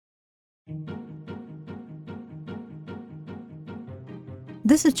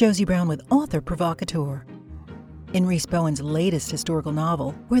This is Josie Brown with Author Provocateur. In Rhys Bowen's latest historical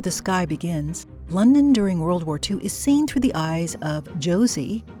novel, Where the Sky Begins, London during World War II is seen through the eyes of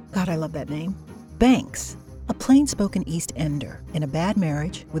Josie, God, I love that name, Banks, a plain-spoken East Ender in a bad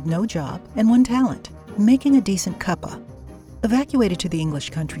marriage with no job and one talent, making a decent cuppa. Evacuated to the English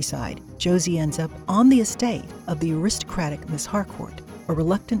countryside, Josie ends up on the estate of the aristocratic Miss Harcourt, a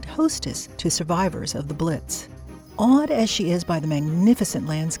reluctant hostess to survivors of the Blitz. Awed as she is by the magnificent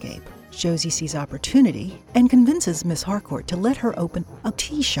landscape, Josie sees opportunity and convinces Miss Harcourt to let her open a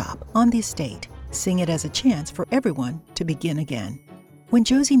tea shop on the estate, seeing it as a chance for everyone to begin again. When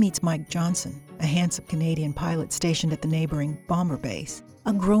Josie meets Mike Johnson, a handsome Canadian pilot stationed at the neighboring bomber base,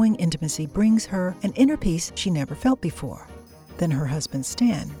 a growing intimacy brings her an inner peace she never felt before. Then her husband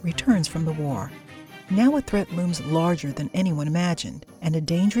Stan returns from the war. Now a threat looms larger than anyone imagined, and a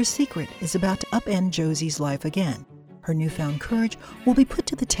dangerous secret is about to upend Josie's life again. Her newfound courage will be put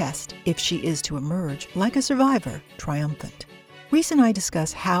to the test if she is to emerge, like a survivor, triumphant. Rhys and I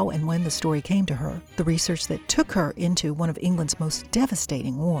discuss how and when the story came to her, the research that took her into one of England's most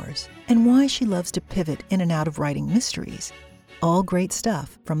devastating wars, and why she loves to pivot in and out of writing mysteries. All great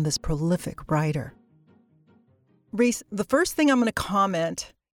stuff from this prolific writer. Rhys, the first thing I'm going to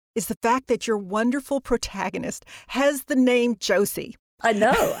comment is the fact that your wonderful protagonist has the name Josie. I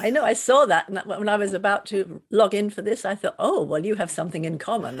know. I saw that. And when I was about to log in for this, I thought, oh, well, you have something in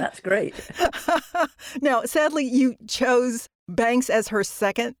common. That's great. Now, sadly, you chose Banks as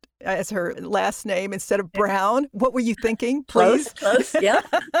her last name instead of Brown. What were you thinking, please? Close, yeah.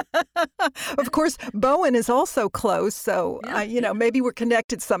 Of course, Bowen is also close, so, maybe we're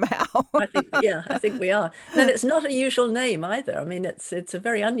connected somehow. I think we are. And it's not a usual name either. I mean, it's a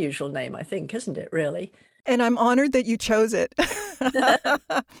very unusual name, I think, isn't it, really? And I'm honored that you chose it.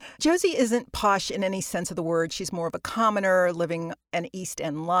 Josie isn't posh in any sense of the word. She's more of a commoner living an East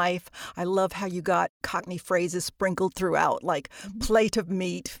End life. I love how you got Cockney phrases sprinkled throughout, like plate of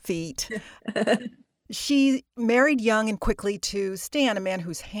meat, feet. She married young and quickly to Stan, a man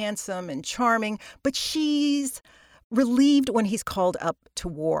who's handsome and charming, but she's relieved when he's called up to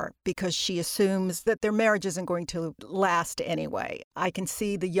war because she assumes that their marriage isn't going to last anyway. I can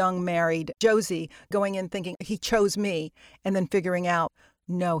see the young married Josie going in thinking he chose me and then figuring out,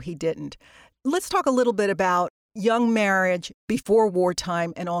 no, he didn't. Let's talk a little bit about young marriage before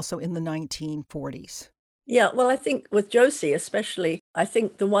wartime and also in the 1940s. Yeah, well, I think with Josie especially, I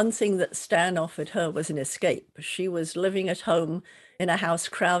think the one thing that Stan offered her was an escape. She was living at home in a house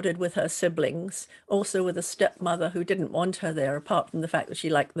crowded with her siblings, also with a stepmother who didn't want her there, apart from the fact that she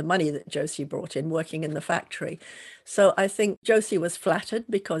liked the money that Josie brought in working in the factory. So I think Josie was flattered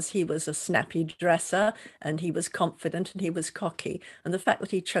because he was a snappy dresser and he was confident and he was cocky. And the fact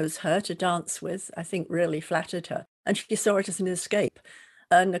that he chose her to dance with, I think really flattered her. And she saw it as an escape.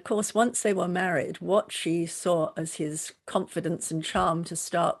 And of course, once they were married, what she saw as his confidence and charm to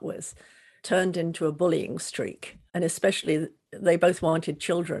start with turned into a bullying streak. And especially they both wanted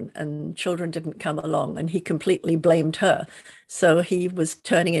children and children didn't come along and he completely blamed her. So he was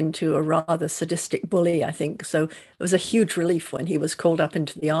turning into a rather sadistic bully, I think. So it was a huge relief when he was called up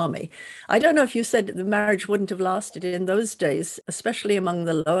into the army. I don't know if you said the marriage wouldn't have lasted in those days, especially among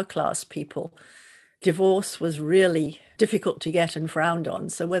the lower class people. Divorce was really difficult to get and frowned on.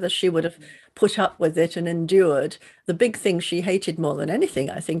 So whether she would have put up with it and endured, the big thing she hated more than anything,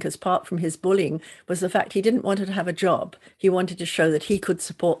 I think, apart from his bullying, was the fact he didn't want her to have a job. He wanted to show that he could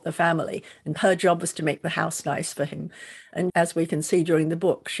support the family, and her job was to make the house nice for him. And as we can see during the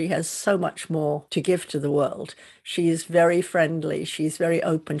book, she has so much more to give to the world. She's very friendly, she's very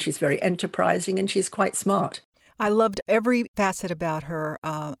open, she's very enterprising, and she's quite smart. I loved every facet about her,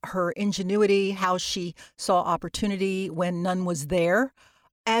 her ingenuity, how she saw opportunity when none was there.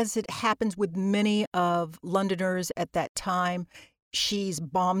 As it happens with many of Londoners at that time, she's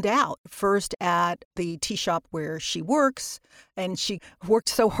bombed out, first at the tea shop where she works, and she worked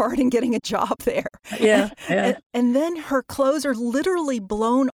so hard in getting a job there. Yeah. And then her clothes are literally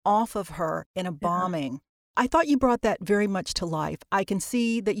blown off of her in a bombing. I thought you brought that very much to life. I can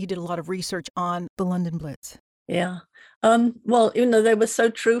see that you did a lot of research on the London Blitz. Yeah. Well, they were so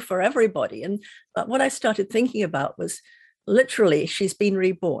true for everybody. And what I started thinking about was literally she's been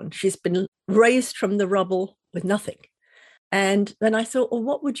reborn. She's been raised from the rubble with nothing. And then I thought, well,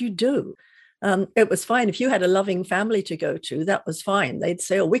 what would you do? It was fine. If you had a loving family to go to, that was fine. They'd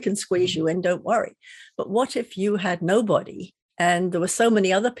say, oh, we can squeeze you in, don't worry. But what if you had nobody and there were so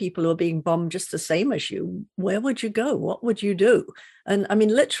many other people who were being bombed just the same as you. Where would you go? What would you do? And I mean,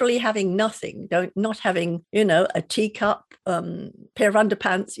 literally having nothing, not having, a teacup, pair of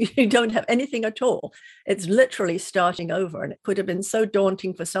underpants, you don't have anything at all. It's literally starting over. And it could have been so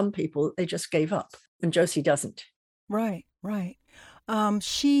daunting for some people, they just gave up. And Josie doesn't. Right, right.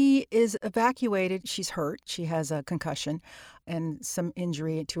 She is evacuated. She's hurt. She has a concussion and some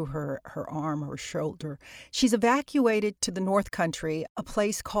injury to her arm or shoulder. She's evacuated to the North Country, a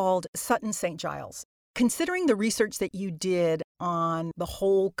place called Sutton St. Giles. Considering the research that you did on the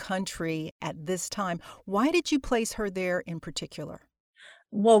whole country at this time, why did you place her there in particular?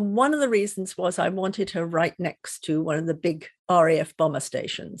 Well, one of the reasons was I wanted her right next to one of the big RAF bomber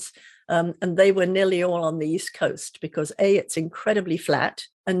stations. And they were nearly all on the East Coast because A, it's incredibly flat,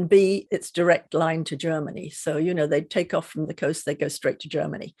 and B, it's direct line to Germany. So, they'd take off from the coast, they go straight to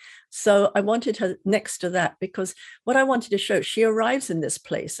Germany. So I wanted her next to that because what I wanted to show, she arrives in this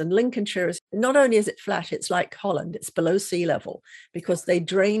place, and Lincolnshire is, not only is it flat, it's like Holland, it's below sea level because they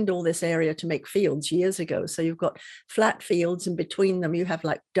drained all this area to make fields years ago. So you've got flat fields, and between them you have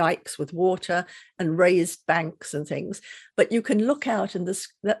like dikes with water and raised banks and things. But you can look out, and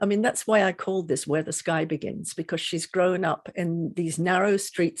that's why I called this Where the Sky Begins, because she's grown up in these narrow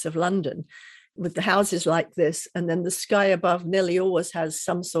streets of London with the houses like this, and then the sky above nearly always has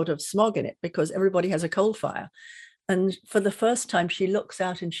some sort of smog in it because everybody has a coal fire. And for the first time, she looks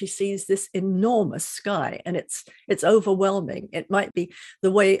out and she sees this enormous sky, and it's overwhelming. It might be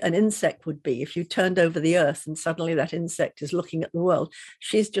the way an insect would be if you turned over the earth and suddenly that insect is looking at the world.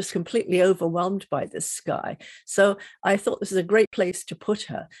 She's just completely overwhelmed by this sky. So I thought this is a great place to put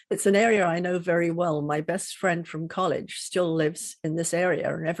her. It's an area I know very well. My best friend from college still lives in this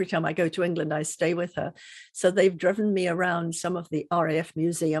area, and every time I go to England, I stay with her. So they've driven me around some of the RAF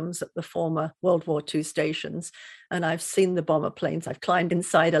museums at the former World War II stations. And I've seen the bomber planes. I've climbed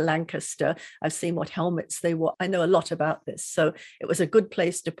inside a Lancaster. I've seen what helmets they wore. I know a lot about this. So it was a good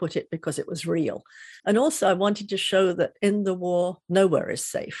place to put it because it was real. And also I wanted to show that in the war, nowhere is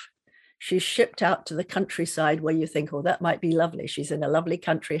safe. She's shipped out to the countryside where you think, oh, that might be lovely. She's in a lovely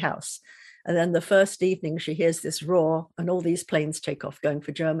country house. And then the first evening she hears this roar and all these planes take off going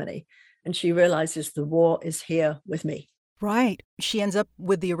for Germany. And she realizes the war is here with me. Right. She ends up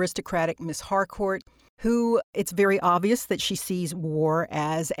with the aristocratic Miss Harcourt, who it's very obvious that she sees war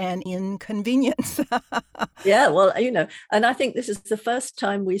as an inconvenience. Yeah, well, and I think this is the first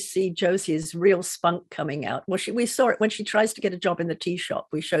time we see Josie's real spunk coming out. Well, we saw it when she tries to get a job in the tea shop.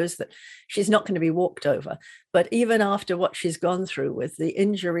 We shows that she's not going to be walked over. But even after what she's gone through with the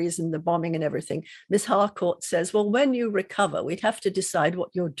injuries and the bombing and everything, Miss Harcourt says, well, when you recover, we'd have to decide what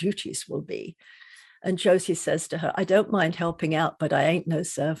your duties will be. And Josie says to her, I don't mind helping out, but I ain't no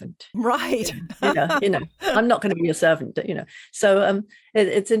servant. Right. I'm not going to be your servant, So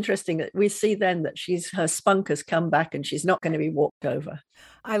it's interesting that we see then that her spunk has come back and she's not going to be walked over.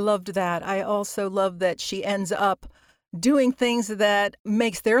 I loved that. I also love that she ends up doing things that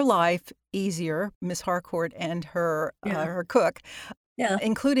makes their life easier, Miss Harcourt and her cook. Yeah.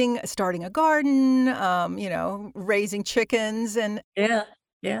 Including starting a garden, raising chickens and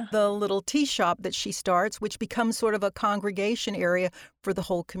the little tea shop that she starts, which becomes sort of a congregation area for the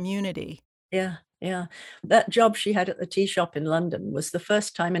whole community. Yeah. That job she had at the tea shop in London was the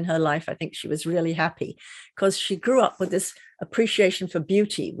first time in her life I think she was really happy, because she grew up with this appreciation for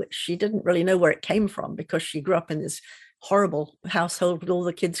beauty, which she didn't really know where it came from because she grew up in this horrible household with all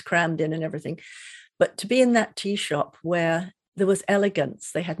the kids crammed in and everything. But to be in that tea shop where there was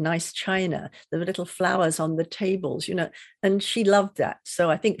elegance, they had nice china, there were little flowers on the tables, and she loved that.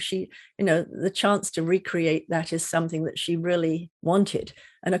 So I think she, the chance to recreate that is something that she really wanted.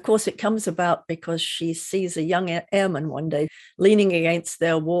 And of course, it comes about because she sees a young airman one day leaning against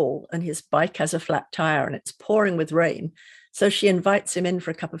their wall, and his bike has a flat tire and it's pouring with rain. So she invites him in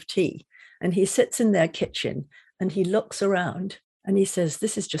for a cup of tea, and he sits in their kitchen and he looks around and he says,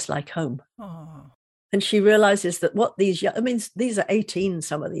 this is just like home. Oh. And she realizes that these are 18,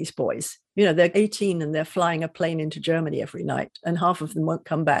 some of these boys, they're 18 and they're flying a plane into Germany every night, and half of them won't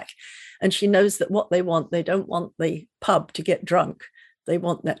come back. And she knows that what they want, they don't want the pub to get drunk. They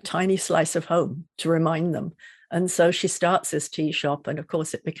want that tiny slice of home to remind them. And so she starts this tea shop, and of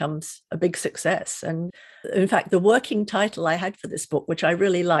course it becomes a big success. And in fact, the working title I had for this book, which I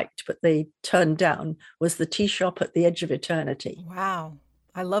really liked, but they turned down, was The Tea Shop at the Edge of Eternity. Wow.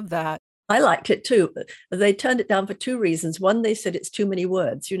 I love that. I liked it too. They turned it down for two reasons. One, they said it's too many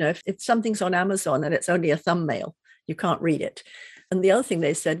words. If something's on Amazon and it's only a thumbnail, you can't read it. And the other thing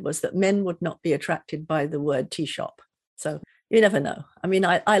they said was that men would not be attracted by the word tea shop. So you never know. I mean,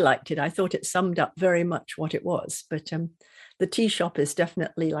 I liked it. I thought it summed up very much what it was. But the tea shop is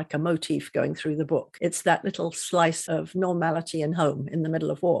definitely like a motif going through the book. It's that little slice of normality and home in the middle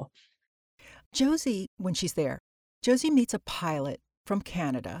of war. Josie, when she's there, Josie meets a pilot from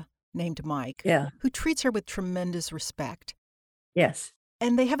Canada named Mike, Yeah. who treats her with tremendous respect. Yes.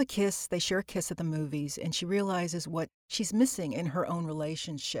 And they have a kiss, they share a kiss at the movies, and she realizes what she's missing in her own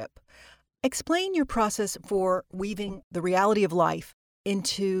relationship. Explain your process for weaving the reality of life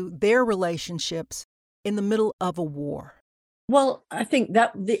into their relationships in the middle of a war. Well, I think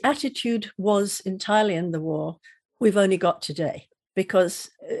that the attitude was entirely in the war we've only got today, because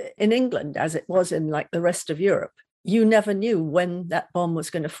in England, as it was in like the rest of Europe, you never knew when that bomb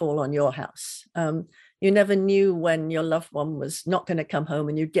was going to fall on your house. You never knew when your loved one was not going to come home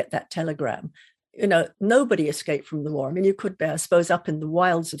and you'd get that telegram. You know, nobody escaped from the war. I mean, you could be, I suppose, up in the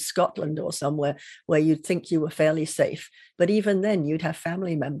wilds of Scotland or somewhere where you'd think you were fairly safe. But even then, you'd have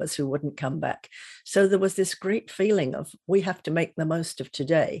family members who wouldn't come back. So there was this great feeling of we have to make the most of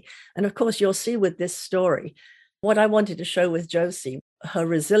today. And of course, you'll see with this story, what I wanted to show with Josie, her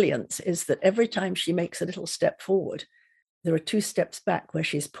resilience, is that every time she makes a little step forward, there are 2 steps back where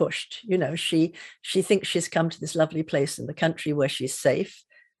she's pushed. You know, she thinks she's come to this lovely place in the country where she's safe.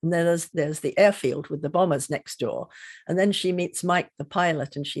 And then there's the airfield with the bombers next door. And then she meets Mike, the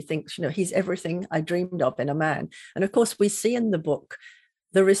pilot, and she thinks, you know, he's everything I dreamed of in a man. And of course, we see in the book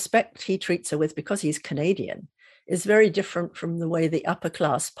the respect he treats her with, because he's Canadian, is very different from the way the upper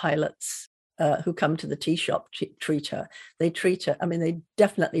class pilots who come to the tea shop treat her. They treat her, I mean, they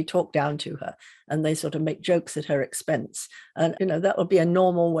definitely talk down to her and they sort of make jokes at her expense. And, you know, that would be a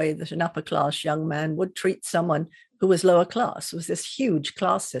normal way that an upper class young man would treat someone who was lower class. It was this huge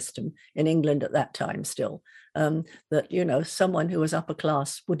class system in England at that time still, that, you know, someone who was upper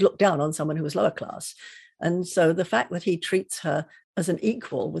class would look down on someone who was lower class. And so the fact that he treats her as an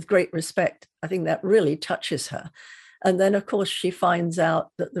equal with great respect, I think that really touches her. And then, of course, she finds out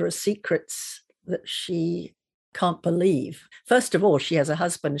that there are secrets that she can't believe. First of all, she has a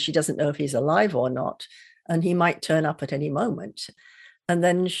husband. She doesn't know if he's alive or not, and he might turn up at any moment. And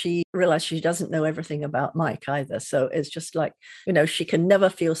then she realized she doesn't know everything about Mike either. So it's just like, you know, she can never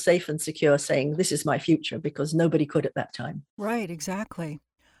feel safe and secure saying, this is my future, because nobody could at that time. Right, exactly.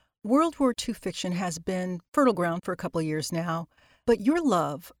 World War II fiction has been fertile ground for a couple of years now. But your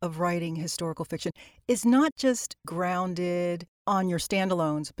love of writing historical fiction is not just grounded on your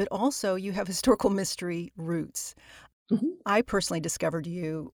standalones, but also you have historical mystery roots. Mm-hmm. I personally discovered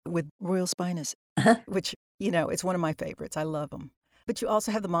you with Royal Spinus, which, you know, it's one of my favorites. I love them. But you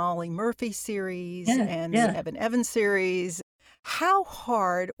also have the Molly Murphy series and the Evan Evans series. How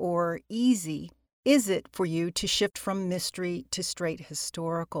hard or easy is it for you to shift from mystery to straight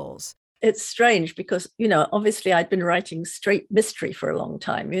historicals? It's strange because, you know, obviously I'd been writing straight mystery for a long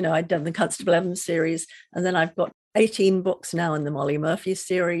time. You know, I'd done the Constable Evans series, and then I've got 18 books now in the Molly Murphy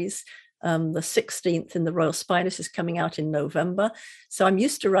series. The 16th in the Royal Spinus is coming out in November. So I'm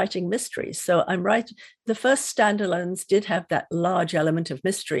used to writing mysteries. So I'm writing, the first standalones did have that large element of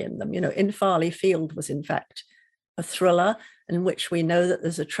mystery in them. You know, In Farley Field was in fact a thriller in which we know that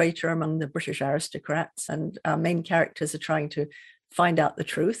there's a traitor among the British aristocrats, and our main characters are trying to find out the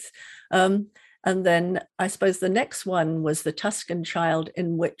truth. And then I suppose the next one was The Tuscan Child,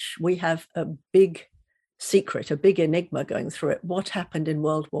 in which we have a big secret, a big enigma going through it. What happened in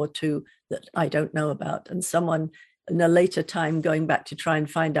World War II that I don't know about? And someone in a later time going back to try and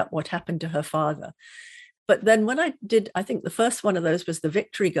find out what happened to her father. But then when I did, I think the first one of those was The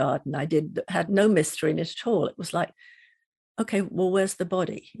Victory Garden. Had no mystery in it at all. It was like, okay, well, where's the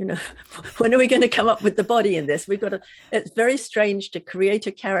body? You know, when are we going to come up with the body in this? It's very strange to create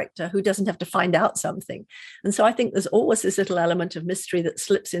a character who doesn't have to find out something. And so I think there's always this little element of mystery that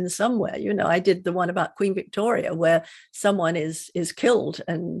slips in somewhere. You know, I did the one about Queen Victoria where someone is killed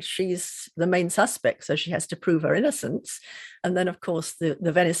and she's the main suspect, so she has to prove her innocence. And then, of course, the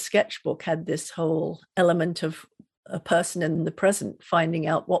Venice sketchbook had this whole element of a person in the present finding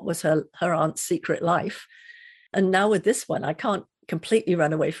out what was her aunt's secret life. And now with this one, I can't completely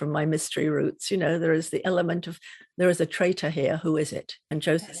run away from my mystery roots. You know, there is the element of, there is a traitor here. Who is it? And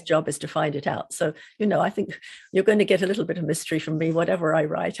Josie's job is to find it out. So, you know, I think you're going to get a little bit of mystery from me, whatever I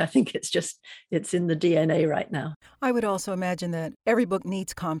write. I think it's in the DNA right now. I would also imagine that every book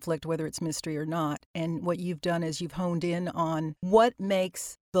needs conflict, whether it's mystery or not. And what you've done is you've honed in on what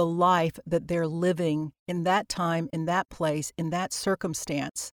makes the life that they're living in that time, in that place, in that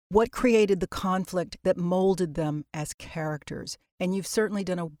circumstance. What created the conflict that molded them as characters? And you've certainly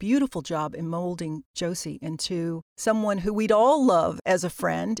done a beautiful job in molding Josie into someone who we'd all love as a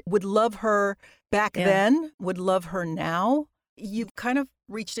friend, would love her back then, would love her now. You've kind of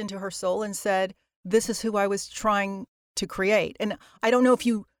reached into her soul and said, this is who I was trying to create. And I don't know if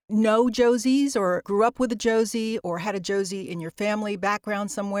you know Josie's or grew up with a Josie or had a Josie in your family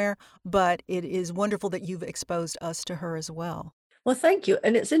background somewhere, but it is wonderful that you've exposed us to her as well. Well, thank you.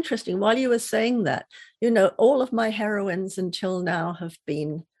 And it's interesting, while you were saying that, all of my heroines until now have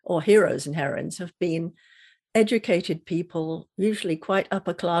been, or heroes and heroines have been educated people, usually quite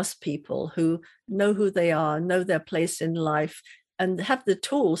upper class people who know who they are, know their place in life, and have the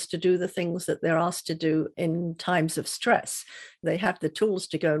tools to do the things that they're asked to do in times of stress. They have the tools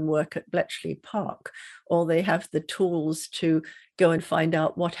to go and work at Bletchley Park, or they have the tools to go and find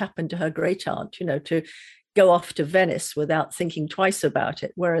out what happened to her great aunt, to go off to Venice without thinking twice about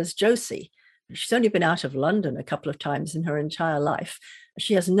it. Whereas Josie, she's only been out of London a couple of times in her entire life.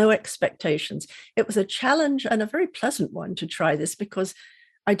 She has no expectations. It was a challenge and a very pleasant one to try this because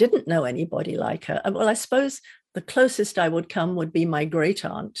I didn't know anybody like her. Well, I suppose the closest I would come would be my great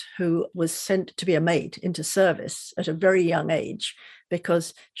aunt, who was sent to be a maid into service at a very young age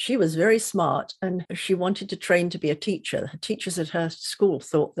because she was very smart and she wanted to train to be a teacher. The teachers at her school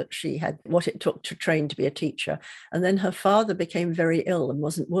thought that she had what it took to train to be a teacher. And then her father became very ill and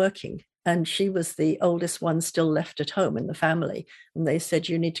wasn't working. And she was the oldest one still left at home in the family. And they said,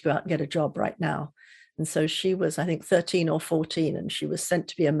 you need to go out and get a job right now. And so she was, I think, 13 or 14, and she was sent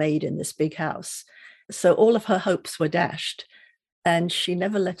to be a maid in this big house. So all of her hopes were dashed. And she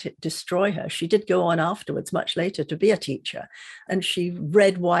never let it destroy her. She did go on afterwards, much later, to be a teacher. And she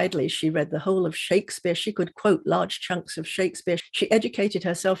read widely. She read the whole of Shakespeare. She could quote large chunks of Shakespeare. She educated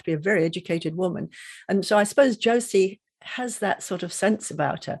herself to be a very educated woman. And so I suppose Josie has that sort of sense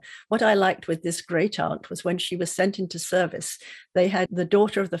about her. What I liked with this great aunt was when she was sent into service, they had the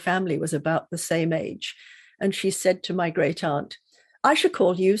daughter of the family was about the same age. And she said to my great aunt, I should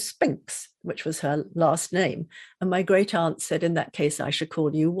call you Spinks, which was her last name. And my great aunt said, in that case, I should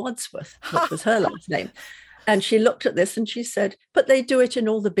call you Wadsworth, which was her last name. And she looked at this and she said, but they do it in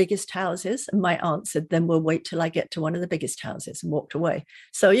all the biggest houses. And my aunt said, then we'll wait till I get to one of the biggest houses, and walked away.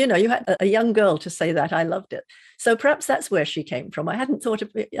 So, you had a young girl to say that. I loved it. So perhaps that's where she came from. I hadn't thought of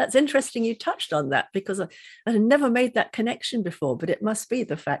it. That's interesting you touched on that because I had never made that connection before, but it must be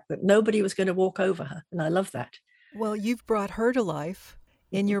the fact that nobody was going to walk over her. And I love that. Well, you've brought her to life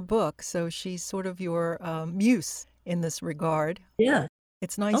in your book, so she's sort of your muse in this regard. Yeah.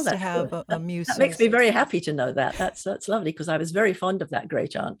 It's nice to have a muse. That makes me very happy to know that. That's lovely because I was very fond of that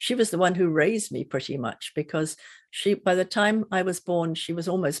great aunt. She was the one who raised me pretty much because by the time I was born, she was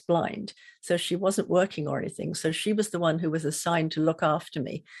almost blind. So she wasn't working or anything. So she was the one who was assigned to look after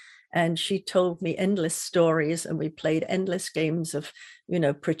me. And she told me endless stories, and we played endless games of,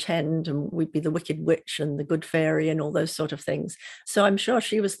 pretend, and we'd be the Wicked Witch and the Good Fairy and all those sort of things. So I'm sure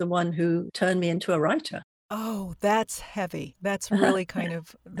she was the one who turned me into a writer. Oh, that's heavy. That's really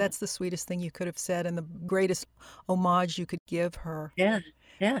that's the sweetest thing you could have said and the greatest homage you could give her. Yeah,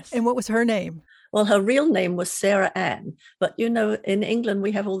 yes. And what was her name? Well, her real name was Sarah Ann. But, in England,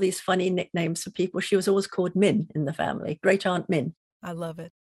 we have all these funny nicknames for people. She was always called Min in the family, Great Aunt Min. I love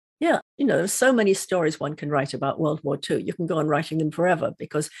it. Yeah, there's so many stories one can write about World War II. You can go on writing them forever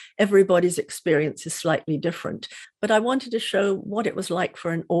because everybody's experience is slightly different. But I wanted to show what it was like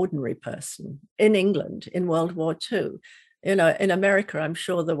for an ordinary person in England in World War II. In America, I'm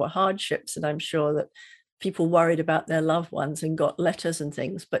sure there were hardships, and I'm sure that people worried about their loved ones and got letters and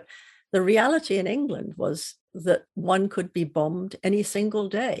things. But the reality in England was that one could be bombed any single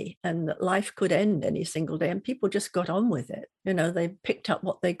day and that life could end any single day. And people just got on with it. They picked up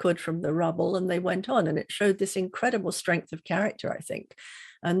what they could from the rubble and they went on. And it showed this incredible strength of character, I think.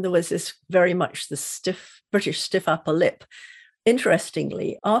 And there was this very much the British stiff upper lip.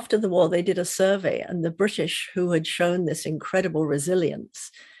 Interestingly, after the war, they did a survey, and the British, who had shown this incredible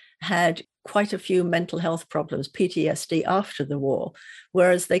resilience, had quite a few mental health problems, PTSD, after the war,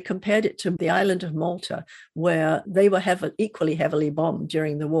 whereas they compared it to the island of Malta, where they were equally heavily bombed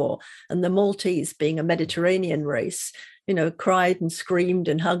during the war. And the Maltese, being a Mediterranean race, cried and screamed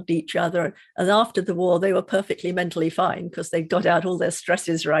and hugged each other. And after the war, they were perfectly mentally fine because they got out all their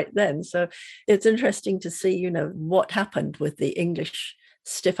stresses right then. So it's interesting to see, what happened with the English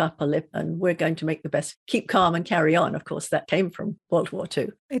stiff upper lip, and we're going to make the best, keep calm and carry on. Of course, that came from World War II.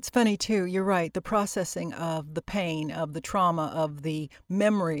 It's funny, too. You're right. The processing of the pain, of the trauma, of the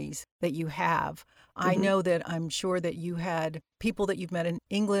memories that you have. I know that I'm sure that you had people that you've met in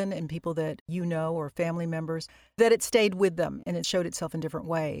England and people that or family members, that it stayed with them and it showed itself in different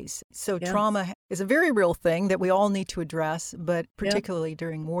ways. So trauma is a very real thing that we all need to address, but particularly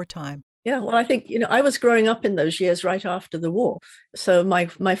during wartime. Yeah, well, I think, I was growing up in those years right after the war. So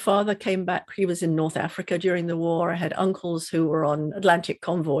my father came back. He was in North Africa during the war. I had uncles who were on Atlantic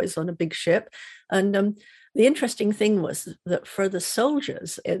convoys on a big ship. And the interesting thing was that for the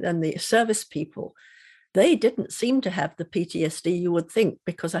soldiers and the service people, they didn't seem to have the PTSD you would think,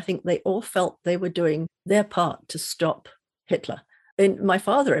 because I think they all felt they were doing their part to stop Hitler. And my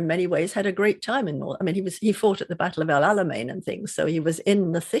father, in many ways, had a great time in North. I mean, he fought at the Battle of El Alamein and things, so he was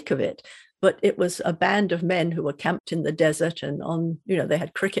in the thick of it. But it was a band of men who were camped in the desert, and they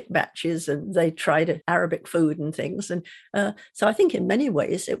had cricket matches, and they tried Arabic food and things. And so I think in many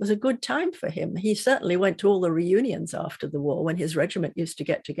ways it was a good time for him. He certainly went to all the reunions after the war when his regiment used to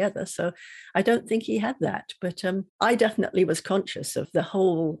get together. So I don't think he had that. But I definitely was conscious of the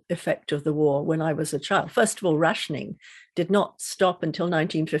whole effect of the war when I was a child. First of all, rationing did not stop until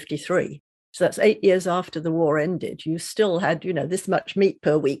 1953. So that's 8 years after the war ended. You still had, this much meat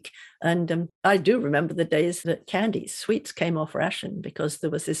per week. And I do remember the days that candies, sweets came off ration because there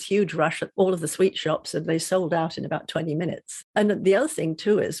was this huge rush at all of the sweet shops, and they sold out in about 20 minutes. And the other thing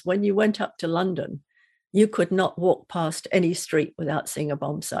too is when you went up to London, you could not walk past any street without seeing a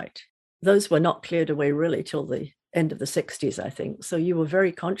bomb site. Those were not cleared away really till the end of the 60s, I think. So you were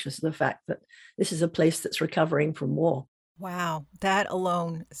very conscious of the fact that this is a place that's recovering from war. Wow, that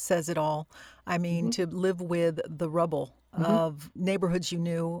alone says it all. I mean, to live with the rubble of neighborhoods you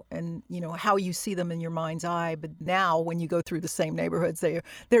knew, and how you see them in your mind's eye. But now when you go through the same neighborhoods,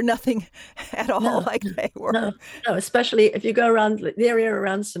 they're nothing at all like they were. No, especially if you go around the area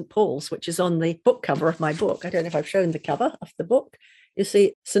around St. Paul's, which is on the book cover of my book. I don't know if I've shown the cover of the book. You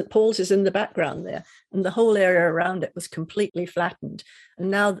see, St. Paul's is in the background there, and the whole area around it was completely flattened. And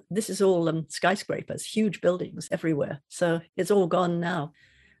now this is all skyscrapers, huge buildings everywhere. So it's all gone now.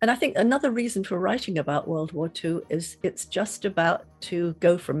 And I think another reason for writing about World War II is it's just about to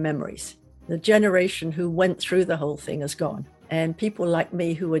go from memories. The generation who went through the whole thing is gone. And people like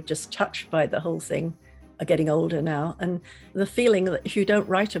me who were just touched by the whole thing are getting older now. And the feeling that if you don't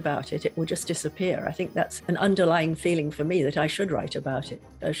write about it, it will just disappear. I think that's an underlying feeling for me, that I should write about it.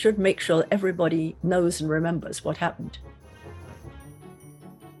 I should make sure everybody knows and remembers what happened.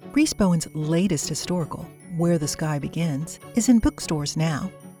 Rhys Bowen's latest historical, Where the Sky Begins, is in bookstores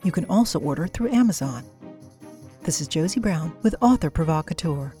now. You can also order through Amazon. This is Josie Brown with Author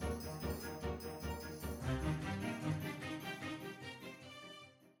Provocateur.